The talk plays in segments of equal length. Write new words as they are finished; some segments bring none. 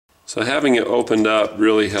So having it opened up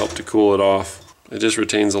really helped to cool it off. It just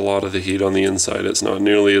retains a lot of the heat on the inside. It's not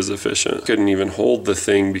nearly as efficient. Couldn't even hold the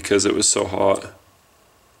thing because it was so hot.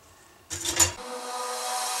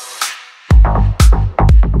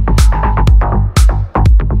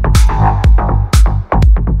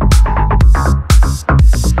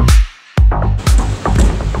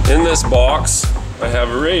 In this box, I have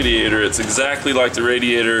a radiator. It's exactly like the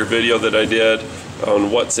radiator video that I did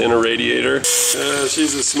on what's in a radiator.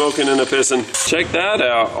 She's a smoking and a pissing. Check that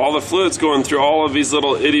out. All the fluid's going through all of these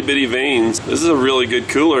little itty bitty veins. This is a really good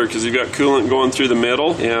cooler because you've got coolant going through the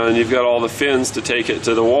middle and you've got all the fins to take it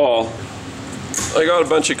to the wall. I got a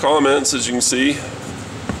bunch of comments, as you can see,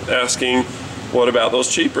 asking what about those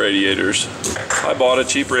cheap radiators. I bought a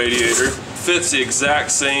cheap radiator. Fits the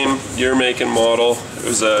exact same year, make, and model. It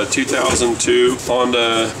was a 2002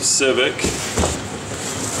 Honda Civic.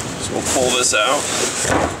 So we'll pull this out.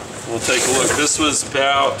 We'll take a look. This was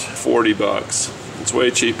about 40 bucks. It's way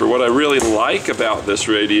cheaper. What I really like about this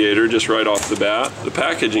radiator, just right off the bat, the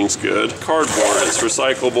packaging's good. Cardboard, it's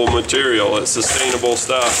recyclable material, it's sustainable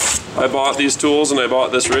stuff. I bought these tools and I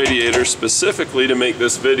bought this radiator specifically to make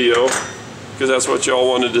this video because that's what y'all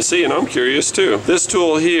wanted to see, and I'm curious too. This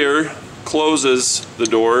tool here closes the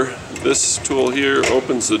door. This tool here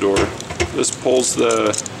opens the door. This pulls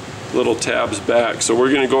the little tabs back. So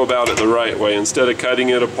we're going to go about it the right way. Instead of cutting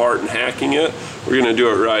it apart and hacking it, we're going to do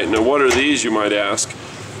it right. Now what are these, you might ask?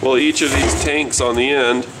 Well, each of these tanks on the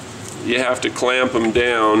end, you have to clamp them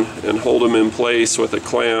down and hold them in place with a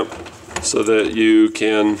clamp so that you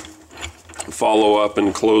can follow up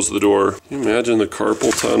and close the door. Can you imagine the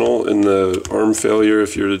carpal tunnel and the arm failure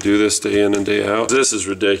if you were to do this day in and day out? This is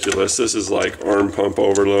ridiculous. This is like arm pump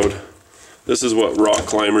overload. This is what rock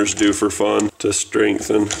climbers do for fun, to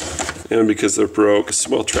strengthen, and because they're broke.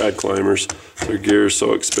 Well, trad climbers, their gear is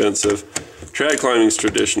so expensive. Trad climbing is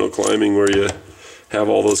traditional climbing where you have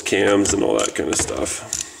all those cams and all that kind of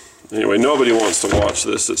stuff. Anyway, nobody wants to watch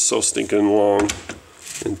this. It's so stinking long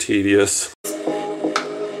and tedious.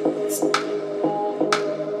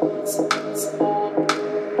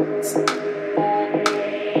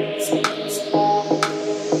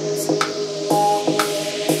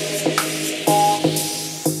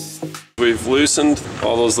 We've loosened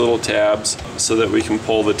all those little tabs so that we can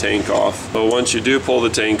pull the tank off. So once you do pull the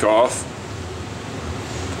tank off,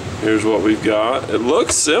 here's what we've got. It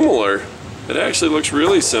looks similar. It actually looks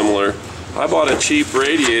really similar. I bought a cheap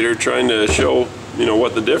radiator trying to show, you know,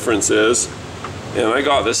 what the difference is, and I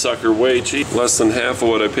got this sucker way cheap, less than half of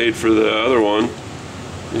what I paid for the other one.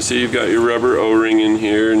 You see you've got your rubber O-ring in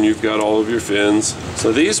here and you've got all of your fins.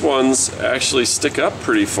 So these ones actually stick up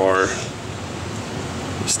pretty far.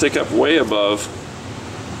 Stick up way above.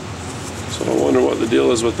 So I wonder what the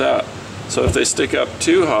deal is with that. So if they stick up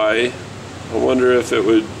too high, I wonder if it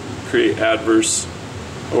would create adverse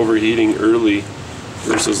overheating early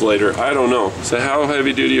versus later. I don't know. So how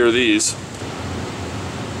heavy duty are these?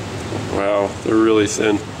 Wow, they're really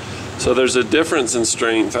thin. So there's a difference in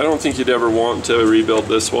strength. I don't think you'd ever want to rebuild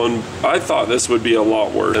this one. I thought this would be a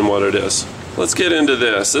lot worse than what it is. Let's get into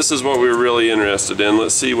this. This is what we were really interested in.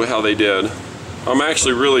 Let's see how they did. I'm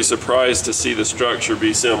actually really surprised to see the structure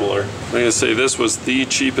be similar. I'm going to say this was the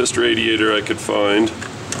cheapest radiator I could find.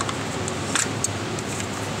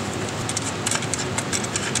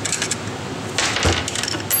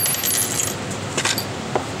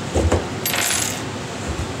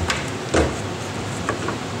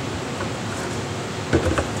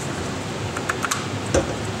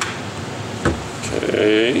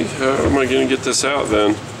 Okay, how am I going to get this out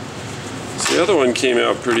then? The other one came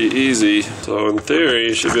out pretty easy, so in theory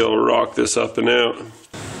you should be able to rock this up and out.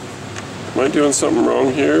 Am I doing something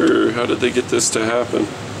wrong here, or how did they get this to happen?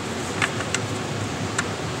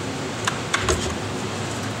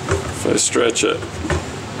 If I stretch it.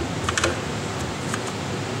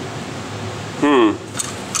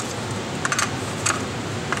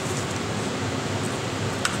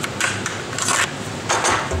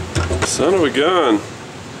 Son of a gun.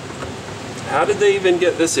 How did they even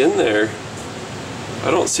get this in there? I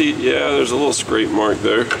don't see, yeah, there's a little scrape mark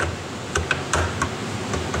there.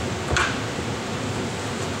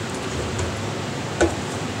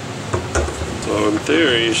 So in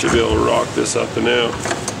theory, you should be able to rock this up and out.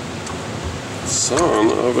 Son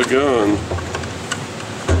of a gun.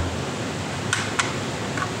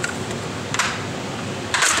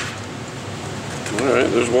 Alright,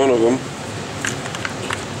 there's one of them.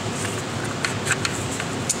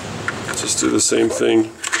 Just do the same thing.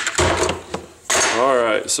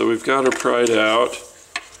 Alright, so we've got her pried out.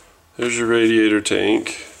 There's your radiator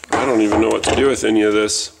tank. I don't even know what to do with any of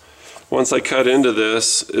this. Once I cut into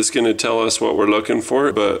this, it's going to tell us what we're looking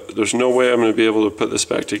for, but there's no way I'm going to be able to put this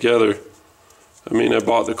back together. I mean, I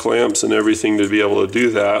bought the clamps and everything to be able to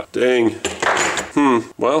do that. Dang.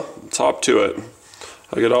 Well, it's hop to it.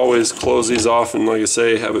 I could always close these off and, like I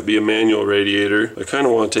say, have it be a manual radiator. I kind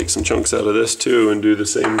of want to take some chunks out of this too and do the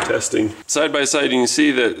same testing. Side by side, you can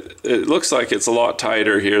see that it looks like it's a lot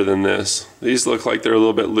tighter here than this. These look like they're a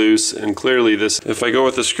little bit loose, and clearly this, if I go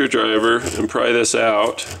with a screwdriver and pry this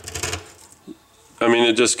out, I mean,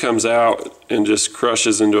 it just comes out and just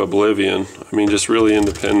crushes into oblivion. I mean, just really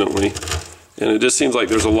independently. And it just seems like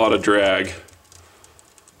there's a lot of drag.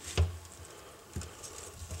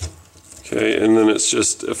 Okay, and then it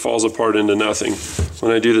falls apart into nothing.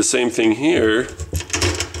 When I do the same thing here,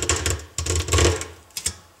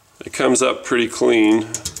 it comes up pretty clean.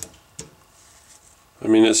 I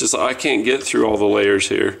mean, it's just, I can't get through all the layers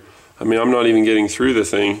here. I mean, I'm not even getting through the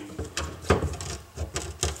thing.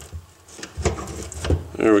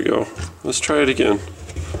 There we go. Let's try it again.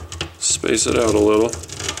 Space it out a little.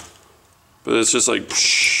 But it's just like,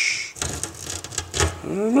 I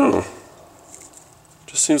don't know.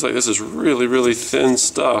 Just seems like this is really, really thin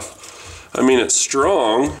stuff. I mean, it's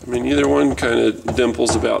strong. I mean, either one kind of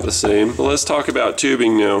dimples about the same. But let's talk about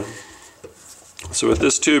tubing now. So with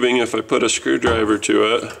this tubing, if I put a screwdriver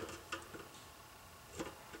to it,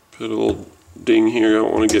 put a little ding here, I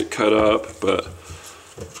don't want to get cut up, but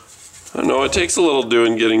I don't know, it takes a little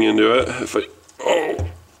doing getting into it.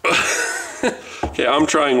 Okay, I'm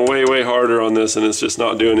trying way, way harder on this and it's just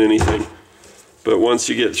not doing anything. But once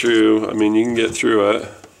you get through, I mean, you can get through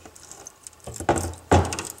it.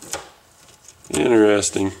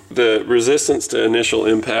 Interesting. The resistance to initial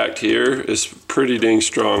impact here is pretty dang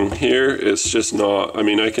strong. Here, it's just not. I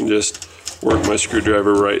mean, I can just work my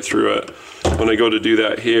screwdriver right through it. When I go to do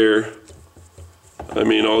that here, I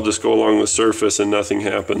mean, I'll just go along the surface and nothing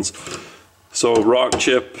happens. So rock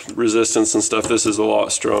chip resistance and stuff, this is a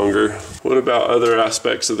lot stronger. What about other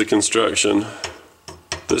aspects of the construction?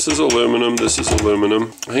 This is aluminum, this is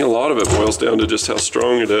aluminum. I think a lot of it boils down to just how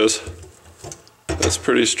strong it is. That's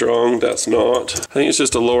pretty strong, that's not. I think it's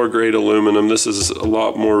just a lower grade aluminum. This is a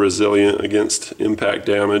lot more resilient against impact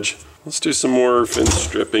damage. Let's do some more fin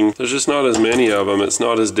stripping. There's just not as many of them. It's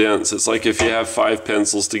not as dense. It's like if you have 5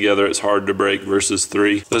 pencils together, it's hard to break versus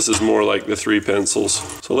 3. This is more like the 3 pencils.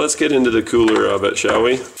 So let's get into the cooler of it, shall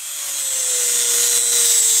we?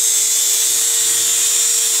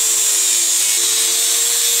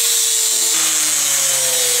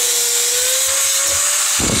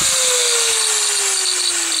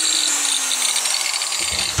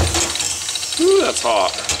 Ooh, that's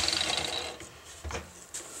hot.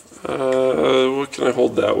 What can I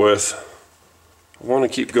hold that with? I want to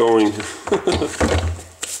keep going. I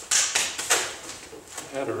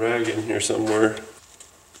had a rag in here somewhere.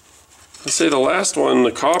 Let's say the last one,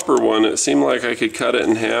 the copper one, it seemed like I could cut it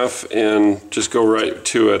in half and just go right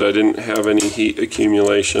to it. I didn't have any heat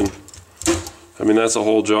accumulation. I mean, that's the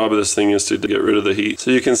whole job of this thing, is to get rid of the heat.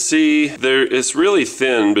 So you can see there, it's really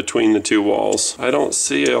thin between the two walls. I don't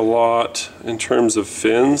see a lot in terms of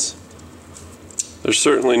fins. There's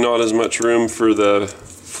certainly not as much room for the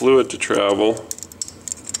fluid to travel.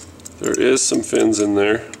 There is some fins in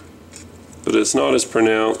there, but it's not as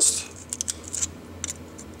pronounced.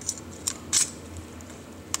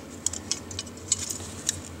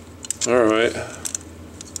 All right.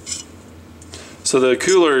 So the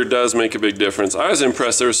cooler does make a big difference. I was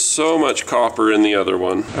impressed. There's so much copper in the other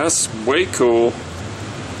one. That's way cool.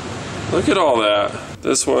 Look at all that.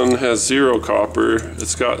 This one has 0 copper.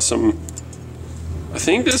 It's got some, I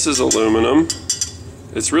think this is aluminum.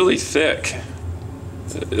 It's really thick.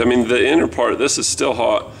 I mean, the inner part, this is still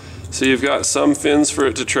hot. So you've got some fins for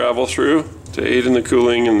it to travel through to aid in the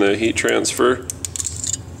cooling and the heat transfer.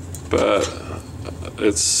 But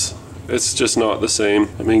it's just not the same.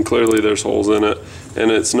 I mean, clearly there's holes in it,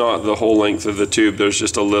 and it's not the whole length of the tube. There's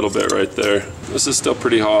just a little bit right there. This is still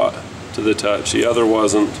pretty hot to the touch. The other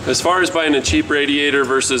wasn't. As far as buying a cheap radiator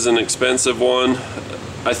versus an expensive one,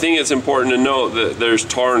 I think it's important to note that there's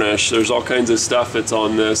tarnish. There's all kinds of stuff that's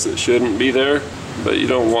on this that shouldn't be there, but you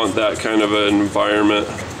don't want that kind of an environment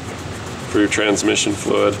for your transmission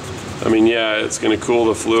fluid. I mean, yeah, it's going to cool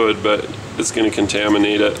the fluid, but it's going to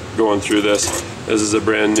contaminate it going through this. This is a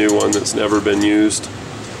brand new one that's never been used.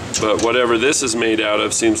 But whatever this is made out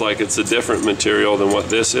of seems like it's a different material than what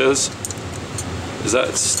this is. Is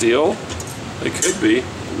that steel? It could be.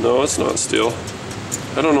 No, it's not steel.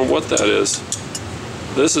 I don't know what that is.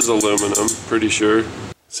 This is aluminum, pretty sure.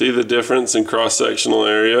 See the difference in cross-sectional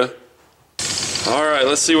area? All right,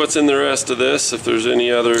 let's see what's in the rest of this, if there's any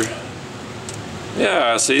other.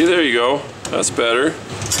 Yeah, see, there you go. That's better.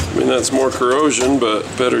 I mean, that's more corrosion, but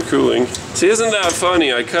better cooling. See, isn't that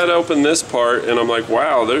funny? I cut open this part and I'm like,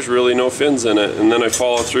 wow, there's really no fins in it. And then I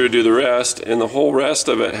follow through, do the rest, and the whole rest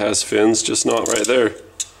of it has fins, just not right there.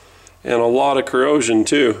 And a lot of corrosion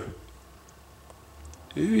too.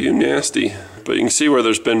 Ooh, you nasty. But you can see where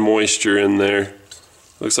there's been moisture in there.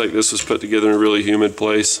 Looks like this was put together in a really humid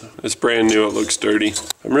place. It's brand new, it looks dirty.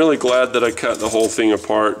 I'm really glad that I cut the whole thing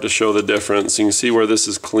apart to show the difference. You can see where this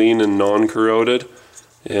is clean and non-corroded.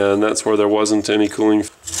 And that's where there wasn't any cooling. It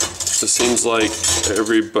seems like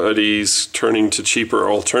everybody's turning to cheaper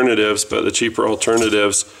alternatives, but the cheaper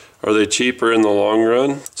alternatives, are they cheaper in the long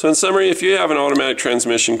run? So in summary, if you have an automatic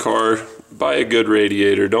transmission car, buy a good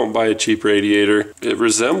radiator. Don't buy a cheap radiator. It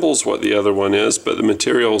resembles what the other one is, but the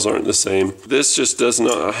materials aren't the same. This just does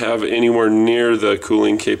not have anywhere near the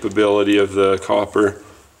cooling capability of the copper.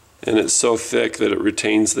 And it's so thick that it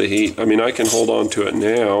retains the heat. I mean, I can hold on to it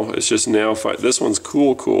now. It's just now, this one's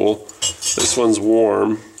cool. This one's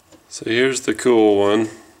warm. So here's the cool one.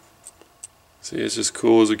 See, it's just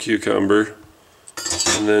cool as a cucumber.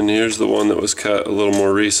 And then here's the one that was cut a little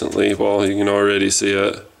more recently. Well, you can already see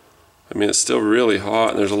it. I mean, it's still really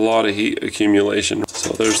hot and there's a lot of heat accumulation.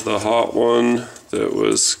 So there's the hot one that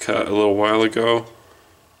was cut a little while ago.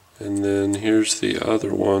 And then here's the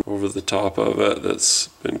other one over the top of it that's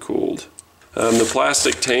been cooled. The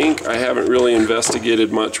plastic tank, I haven't really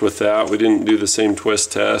investigated much with that. We didn't do the same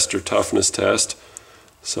twist test or toughness test.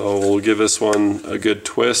 So we'll give this one a good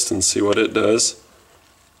twist and see what it does.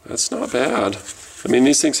 That's not bad. I mean,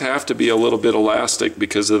 these things have to be a little bit elastic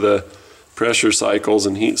because of the pressure cycles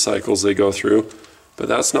and heat cycles they go through. But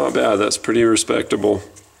that's not bad. That's pretty respectable.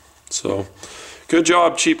 So, good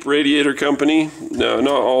job, cheap radiator company. No,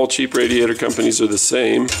 not all cheap radiator companies are the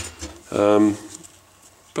same.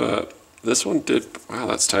 But this one did, wow,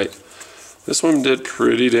 that's tight. This one did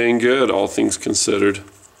pretty dang good, all things considered.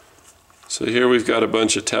 So here we've got a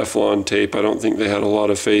bunch of Teflon tape. I don't think they had a lot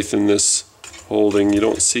of faith in this holding. You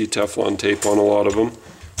don't see Teflon tape on a lot of them.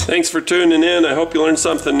 Thanks for tuning in. I hope you learned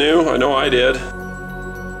something new. I know I did.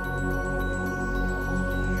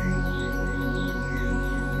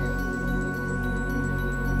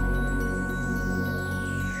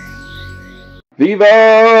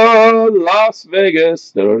 Viva Las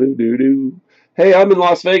Vegas! Hey, I'm in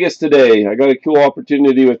Las Vegas today. I got a cool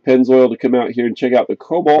opportunity with Pennzoil to come out here and check out the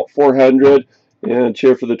Cobalt 400 and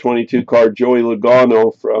cheer for the 22 car Joey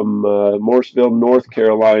Logano from Morrisville, North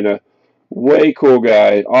Carolina. Way cool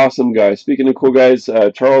guy, awesome guy. Speaking of cool guys,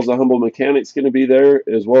 Charles the Humble Mechanic's going to be there,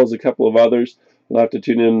 as well as a couple of others. You'll have to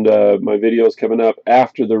tune in to my videos coming up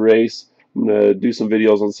after the race. I'm going to do some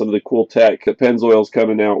videos on some of the cool tech that Pennzoil's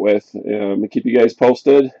coming out with. I'm going to keep you guys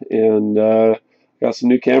posted, and got some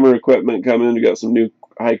new camera equipment coming. We got some new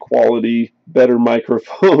high quality, better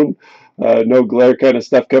microphone, no glare kind of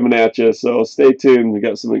stuff coming at you. So stay tuned. We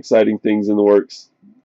got some exciting things in the works.